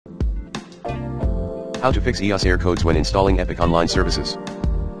How to fix EOS-ERR codes when installing Epic Online services.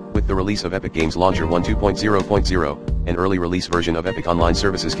 With the release of Epic Games Launcher 1.2.0.0, an early release version of Epic Online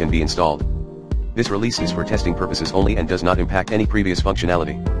services can be installed. This release is for testing purposes only and does not impact any previous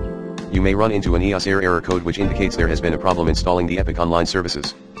functionality. You may run into an EOS-ERR error code which indicates there has been a problem installing the Epic Online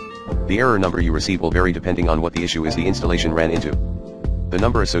services. The error number you receive will vary depending on what the issue is the installation ran into. The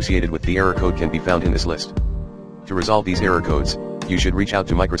number associated with the error code can be found in this list. To resolve these error codes, you should reach out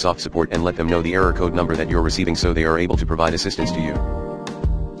to Microsoft support and let them know the error code number that you're receiving so they are able to provide assistance to you.